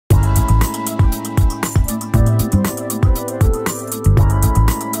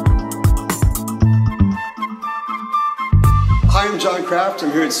Kraft.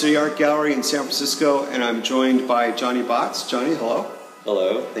 I'm here at City Art Gallery in San Francisco, and I'm joined by Johnny Botts. Johnny, hello.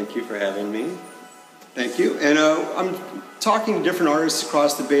 Hello. Thank you for having me. Thank you. And I'm talking to different artists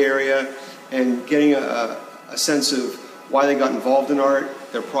across the Bay Area and getting a sense of why they got involved in art,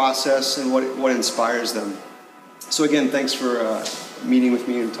 their process, and what inspires them. So again, thanks for meeting with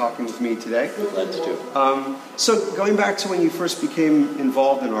me and talking with me today. Glad to do it. So going back to when you first became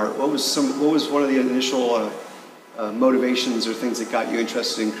involved in art, what was one of the initial motivations or things that got you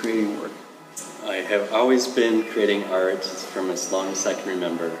interested in creating work? I have always been creating art from as long as I can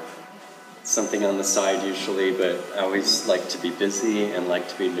remember. Something on the side usually, but I always like to be busy and like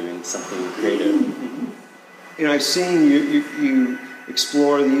to be doing something creative. Mm-hmm. You know, I've seen you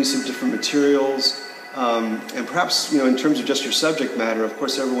explore the use of different materials, and perhaps, you know, in terms of just your subject matter, of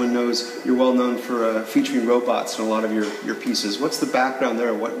course everyone knows you're well known for featuring robots in a lot of your pieces. What's the background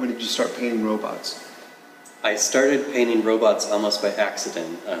there? When did you start painting robots? I started painting robots almost by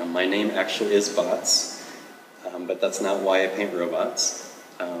accident. My name actually is Botts, but that's not why I paint robots.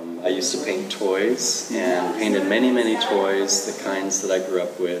 I used to paint toys and painted many toys, the kinds that I grew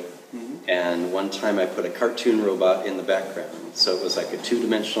up with. Mm-hmm. And one time I put a cartoon robot in the background. So it was like a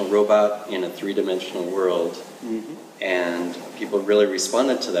two-dimensional robot in a three-dimensional world. Mm-hmm. And people really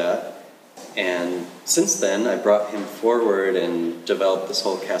responded to that. And since then, I brought him forward and developed this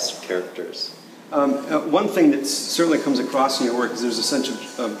whole cast of characters. One thing that certainly comes across in your work is there's a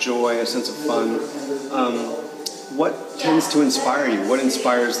sense of joy, a sense of fun. What tends to inspire you? What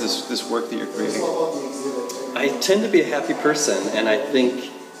inspires this work that you're creating? I tend to be a happy person, and I think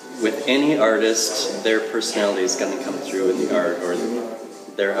with any artist, their personality is going to come through in the art, or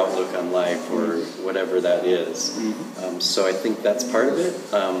their outlook on life, or whatever that is. Mm-hmm. So I think that's part of it.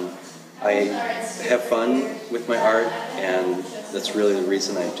 I have fun with my art, and that's really the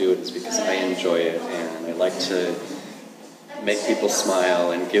reason I do it, is because I enjoy it, and I like to make people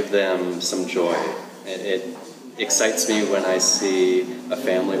smile and give them some joy. It excites me when I see a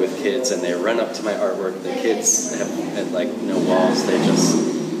family with kids and they run up to my artwork. The kids have like no walls, they just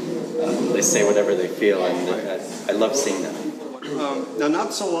they say whatever they feel, and I love seeing that. Now,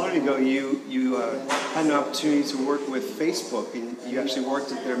 not so long ago, you had an opportunity to work with Facebook, and you actually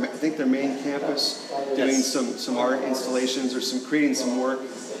worked at their main campus, doing some art installations or creating some work.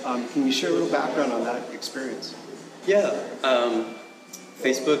 Can you share a little background on that experience? Yeah,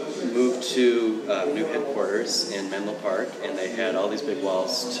 Facebook moved to new headquarters in Menlo Park, and they had all these big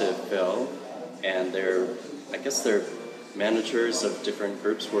walls to fill, and I guess their managers of different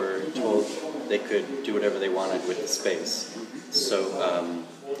groups were told they could do whatever they wanted with the space. So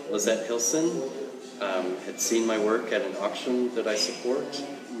Lizette Hilson had seen my work at an auction that I support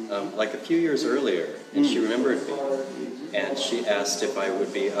like a few years earlier, and she remembered me. And she asked if I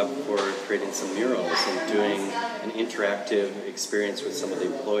would be up for creating some murals and doing an interactive experience with some of the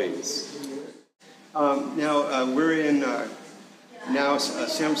employees. Now we're in San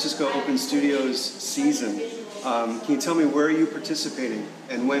Francisco Open Studios season. Can you tell me where are you participating,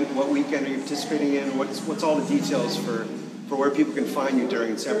 and what weekend are you participating in? What's all the details for where people can find you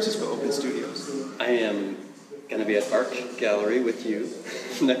during San Francisco Open Studios? I am going to be at Art Gallery with you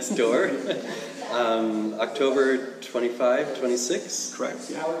next door. October 25, 26? Correct,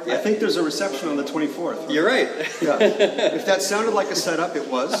 yeah. I think there's a reception on the 24th. Right? You're right. Yeah. If that sounded like a setup, it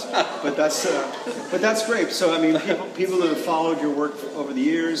was. But that's great. So, I mean, people that have followed your work over the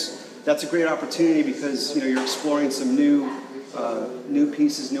years, that's a great opportunity because, you know, you're exploring some new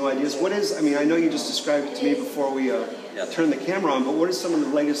pieces, new ideas. I know you just described it to me before we turned the camera on, but what are some of the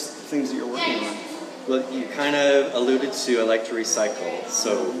latest things that you're working on? Well, you kind of alluded to I like to recycle.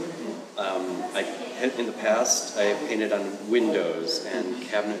 So in the past, I painted on windows and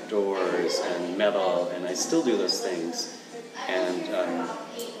cabinet doors and metal, and I still do those things. And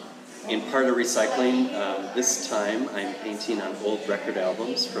in part of recycling, this time I'm painting on old record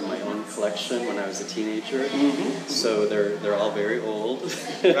albums from my own collection when I was a teenager. Mm-hmm. So they're all very old.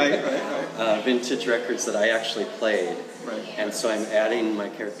 Right. Vintage records that I actually played. Right. And so I'm adding my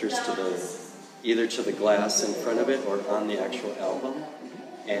characters to either to the glass in front of it or on the actual album,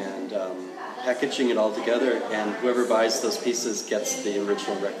 and packaging it all together, and whoever buys those pieces gets the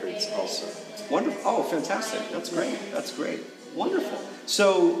original records also. Wonderful. Oh, fantastic. That's great. That's great. Wonderful.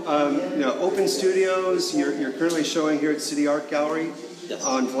 So, you know, Open Studios, you're currently showing here at City Art Gallery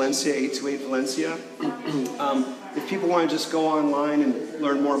on Valencia, 828 Valencia. If people want to just go online and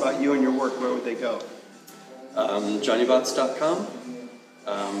learn more about you and your work, where would they go? JohnnyBotts.com.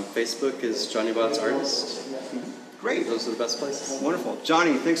 Facebook is Johnny Botts Artist. Great. Those are the best places. Wonderful.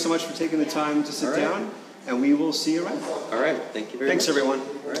 Johnny, thanks so much for taking the time to sit down, and we will see you around. All right. Thank you very much. Thanks, everyone.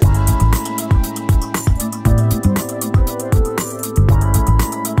 All right.